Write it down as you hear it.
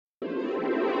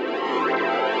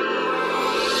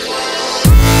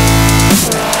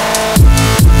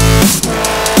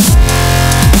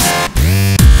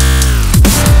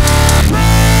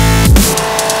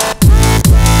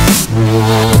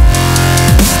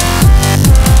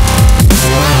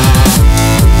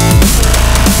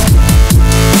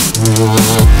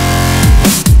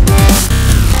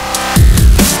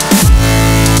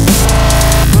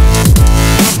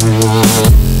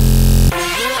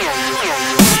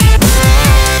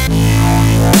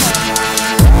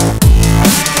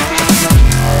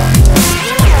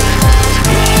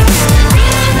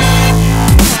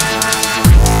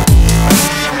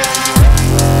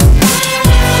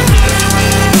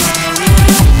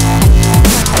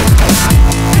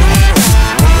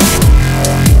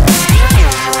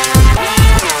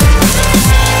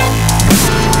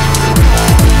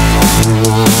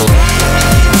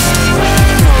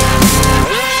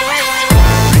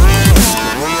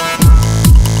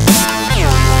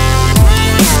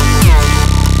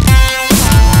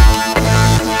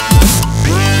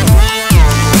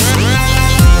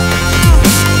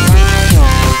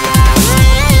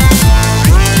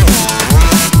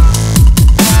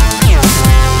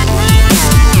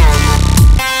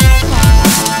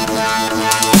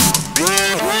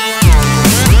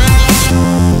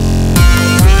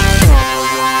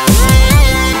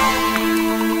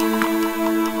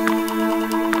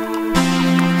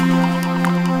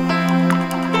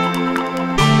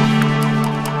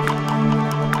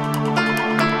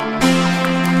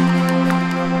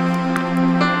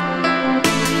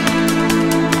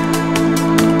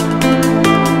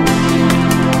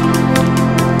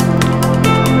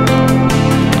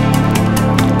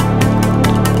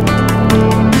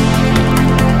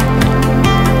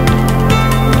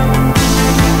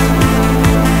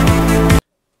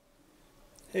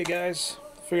guys,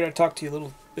 figured I'd talk to you a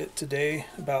little bit today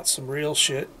about some real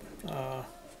shit.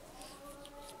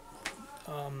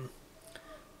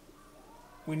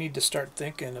 We need to start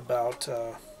thinking about,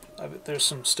 there's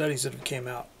some studies that have came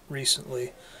out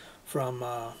recently from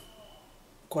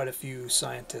quite a few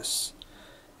scientists,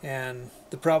 and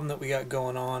the problem that we got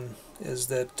going on is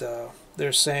that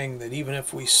they're saying that even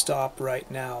if we stop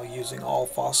right now using all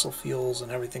fossil fuels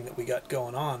and everything that we got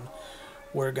going on,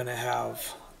 we're going to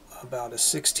have about a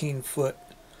 16-foot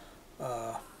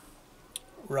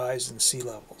rise in sea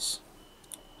levels.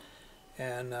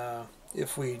 And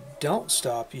if we don't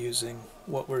stop using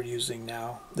what we're using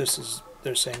now, they're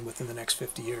saying within the next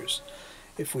 50 years,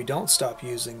 if we don't stop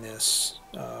using this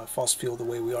fossil fuel the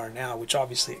way we are now, which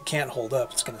obviously it can't hold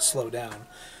up, it's going to slow down,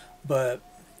 but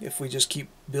if we just keep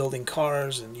building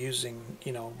cars and using,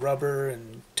 rubber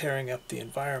and tearing up the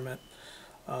environment,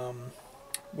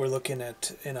 we're looking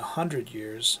at, in 100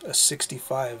 years, a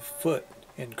 65-foot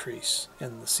increase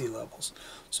in the sea levels.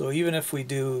 So even if we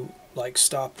do,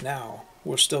 stop now,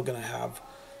 we're still going to have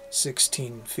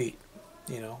 16 feet,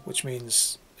 which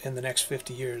means in the next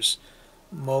 50 years,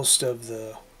 most of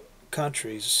the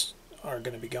countries are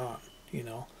going to be gone,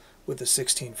 with a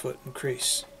 16-foot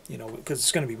increase, because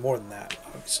it's going to be more than that,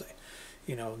 obviously.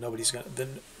 Nobody's going to,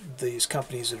 these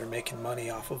companies that are making money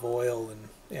off of oil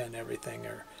and everything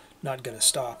are not going to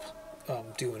stop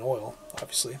doing oil,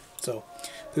 obviously. So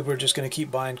people are just going to keep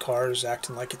buying cars,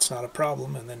 acting like it's not a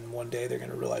problem, and then one day they're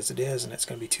going to realize it is, and it's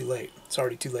going to be too late. It's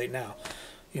already too late now.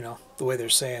 The way they're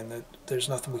saying that there's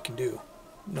nothing we can do.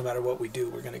 No matter what we do,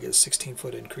 we're going to get a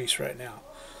 16-foot increase right now.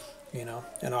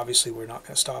 And obviously we're not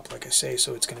going to stop, like I say,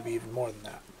 so it's going to be even more than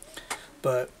that.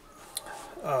 But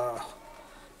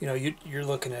you're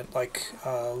looking at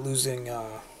losing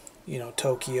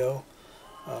Tokyo,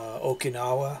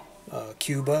 Okinawa,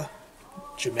 Cuba,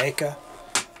 Jamaica,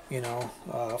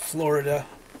 Florida,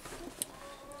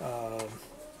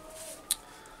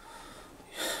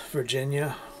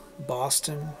 Virginia,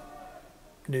 Boston,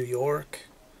 New York,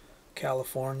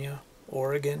 California,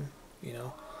 Oregon,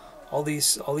 all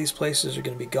these places are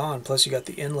going to be gone. Plus you got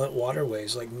the inlet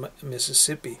waterways like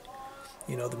Mississippi.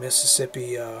 The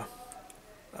Mississippi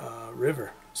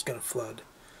River is going to flood,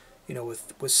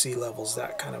 with sea levels,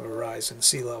 that kind of a rise in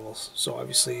sea levels. So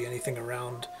obviously anything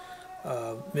around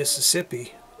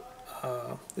Mississippi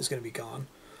is going to be gone,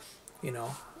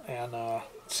 and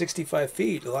 65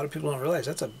 feet, a lot of people don't realize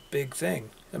that's a big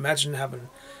thing. Imagine having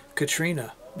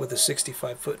Katrina with a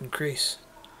 65-foot increase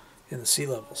in the sea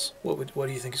levels. What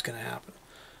do you think is going to happen?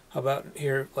 How about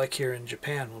here in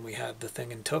Japan, when we had the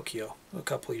thing in Tokyo a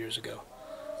couple of years ago?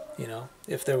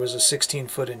 If there was a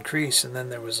 16-foot increase and then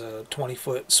there was a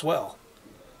 20-foot swell,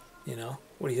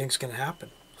 what do you think is going to happen?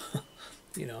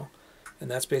 And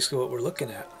that's basically what we're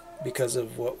looking at because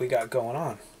of what we got going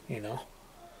on.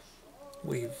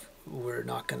 We're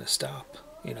not going to stop.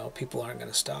 People aren't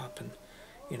going to stop, and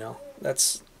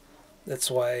that's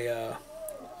why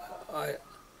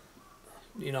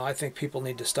I think people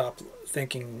need to stop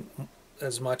thinking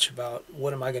as much about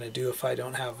what am I going to do if I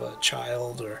don't have a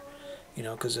child, or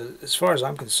because as far as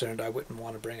I'm concerned, I wouldn't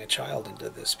want to bring a child into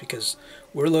this, because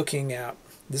we're looking at,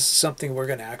 this is something we're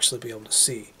going to actually be able to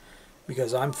see,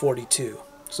 because I'm 42.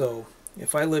 So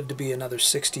if I live to be another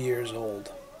 60 years old,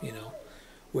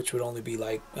 which would only be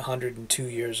like 102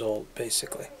 years old,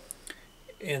 basically,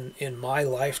 in my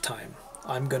lifetime,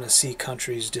 I'm going to see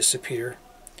countries disappear.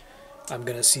 I'm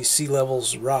going to see sea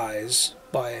levels rise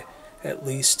by at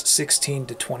least 16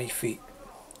 to 20 feet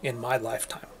in my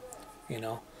lifetime,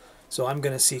 So I'm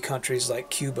going to see countries like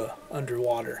Cuba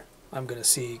underwater. I'm going to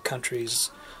see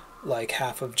countries like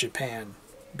half of Japan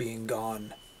being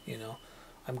gone,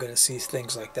 I'm going to see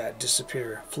things like that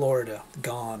disappear. Florida,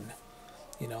 gone,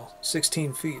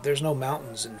 16 feet. There's no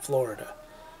mountains in Florida.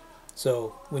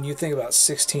 So when you think about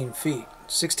 16 feet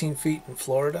in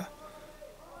Florida,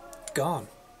 gone.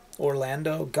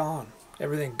 Orlando, gone.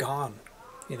 Everything gone.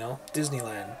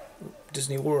 Disneyland,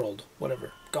 Disney World,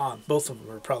 whatever, gone. Both of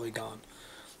them are probably gone.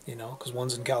 Because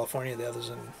one's in California, the other's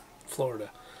in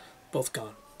Florida. Both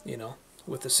gone,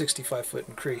 with a 65-foot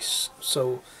increase.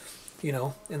 So,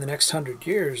 in the next 100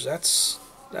 years, that's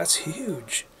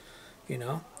huge,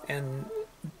 and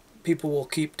people will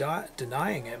keep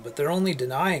denying it, but they're only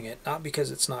denying it not because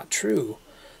it's not true.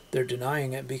 They're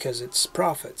denying it because it's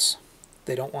profits.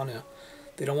 They don't want to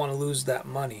lose that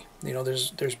money.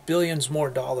 There's billions more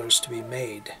dollars to be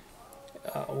made.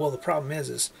 Well, the problem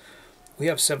is we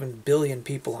have 7 billion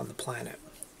people on the planet,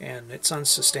 and it's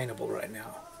unsustainable right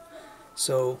now.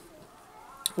 So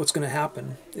what's going to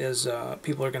happen is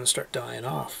people are going to start dying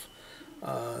off.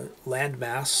 Land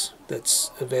mass that's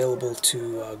available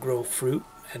to grow fruit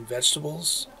and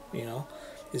vegetables,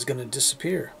 is going to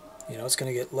disappear. It's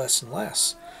going to get less and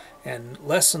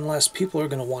less people are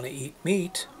going to want to eat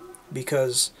meat,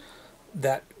 because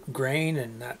that grain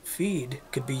and that feed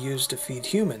could be used to feed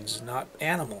humans, not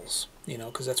animals,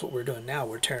 because that's what we're doing now.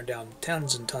 We're tearing down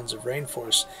tons and tons of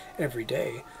rainforest every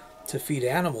day to feed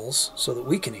animals so that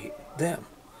we can eat them,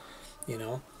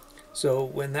 So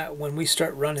when we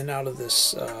start running out of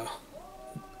this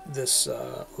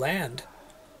land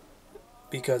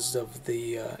because of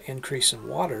the increase in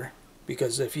water,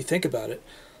 because if you think about it,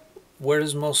 where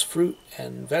does most fruit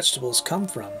and vegetables come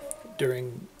from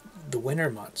during the winter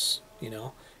months,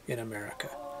 in America?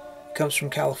 It comes from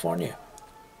California,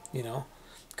 it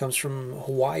comes from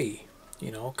Hawaii,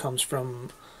 comes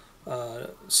from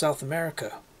South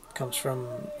America, comes from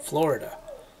Florida.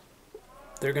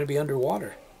 They're going to be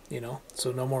underwater,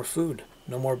 so no more food,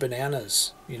 no more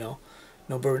bananas, no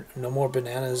more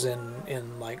bananas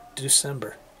in like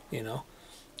December,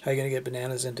 How are you going to get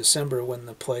bananas in December when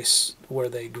the place where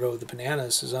they grow the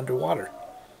bananas is underwater?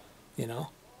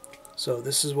 So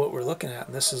this is what we're looking at,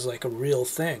 and this is like a real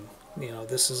thing.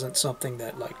 This isn't something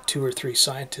that like 2 or 3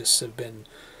 scientists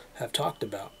have talked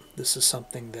about. This is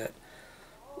something that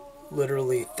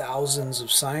literally thousands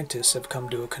of scientists have come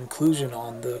to a conclusion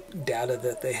on the data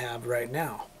that they have right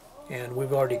now. And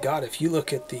we've already got, if you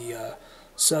look at the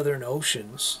southern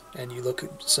oceans, and you look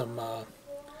at some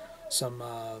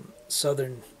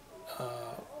southern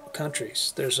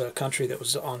countries. There's a country that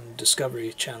was on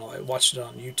Discovery Channel. I watched it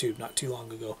on YouTube not too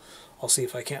long ago. I'll see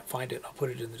if I can't find it. I'll put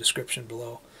it in the description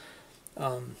below.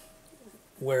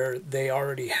 Where they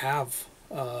already have,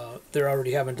 they're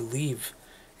already having to leave,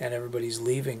 and everybody's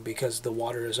leaving because the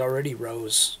water has already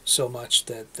rose so much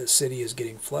that the city is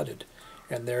getting flooded,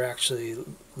 and they're actually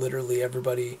literally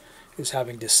everybody is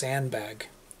having to sandbag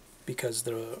because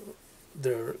the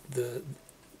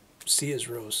sea has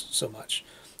rose so much.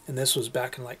 And this was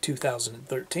back in like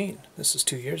 2013. This is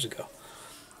 2 years ago.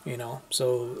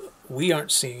 So we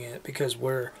aren't seeing it because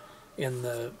we're in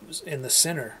the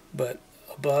center, but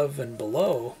above and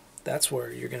below, that's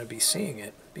where you're going to be seeing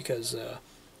it, because the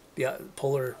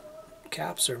polar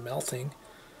caps are melting,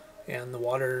 and the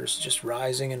water is just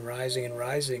rising and rising and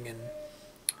rising, and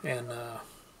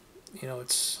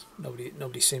it's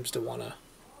nobody seems to want to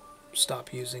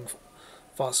stop using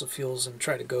fossil fuels and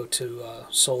try to go to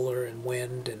solar and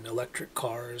wind and electric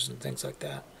cars and things like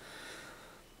that.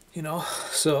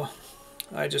 So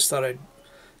I just thought I'd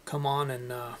come on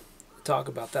and talk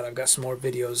about that. I've got some more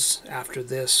videos after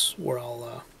this where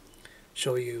I'll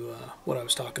show you what I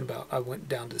was talking about. I went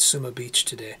down to the Suma Beach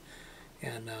today,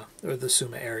 and or the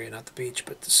Suma area, not the beach,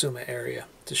 but the Suma area,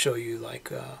 to show you like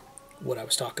what I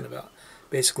was talking about.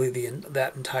 Basically,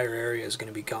 that entire area is going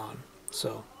to be gone.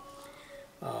 So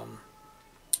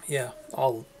yeah,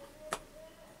 I'll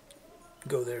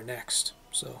go there next.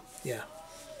 So yeah.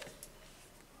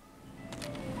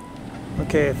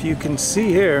 Okay, if you can see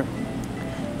here,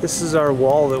 this is our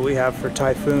wall that we have for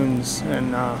typhoons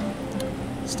and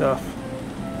stuff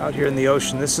out here in the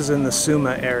ocean. This is in the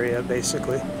Suma area,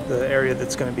 basically, the area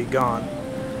that's going to be gone.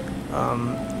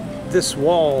 This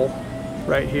wall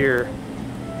right here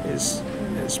is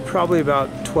probably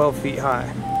about 12 feet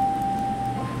high.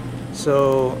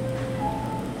 So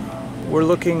we're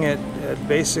looking at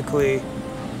basically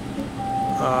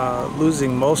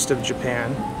losing most of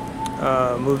Japan,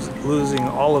 losing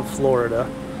all of Florida,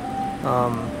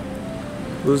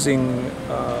 losing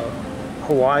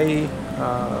Hawaii,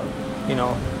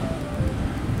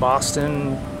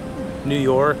 Boston, New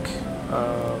York,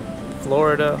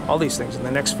 Florida, all these things in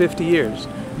the next 50 years.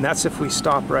 And that's if we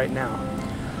stop right now.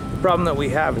 The problem that we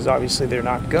have is obviously they're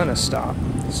not going to stop.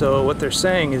 So what they're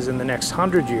saying is in the next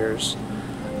 100 years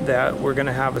that we're going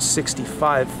to have a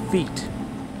 65 feet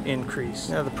increase.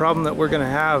 Now the problem that we're going to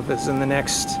have is in the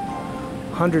next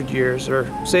 100 years, or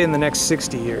say in the next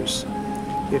 60 years,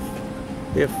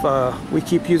 if we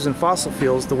keep using fossil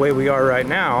fuels the way we are right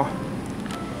now,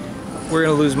 we're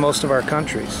going to lose most of our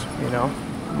countries,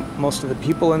 most of the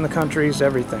people in the countries,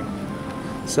 everything.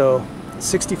 So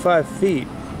 65 feet,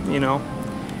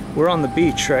 we're on the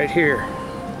beach right here.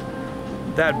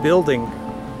 That building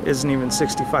isn't even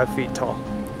 65 feet tall,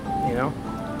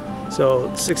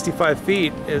 So 65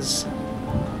 feet is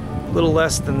a little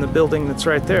less than the building that's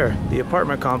right there, the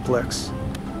apartment complex,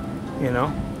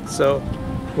 So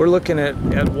we're looking at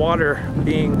water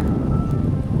being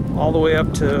all the way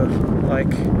up to like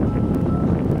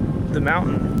the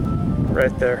mountain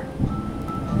right there,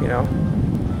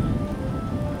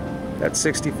 That's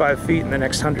 65 feet in the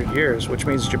next 100 years, which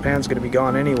means Japan's going to be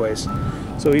gone anyways.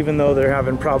 So even though they're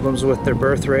having problems with their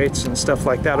birth rates and stuff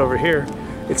like that over here,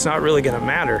 it's not really going to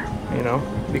matter,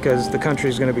 because the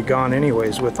country's going to be gone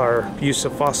anyways with our use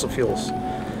of fossil fuels,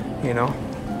 you know.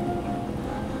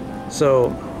 So,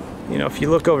 you know, if you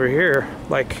look over here,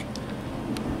 like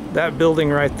that building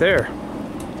right there,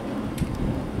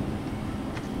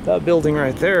 that building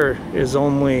right there is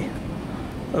only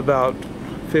about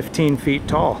 15 feet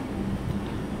tall.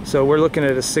 So we're looking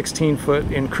at a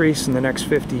 16-foot increase in the next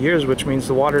 50 years, which means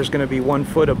the water is going to be 1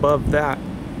 foot above that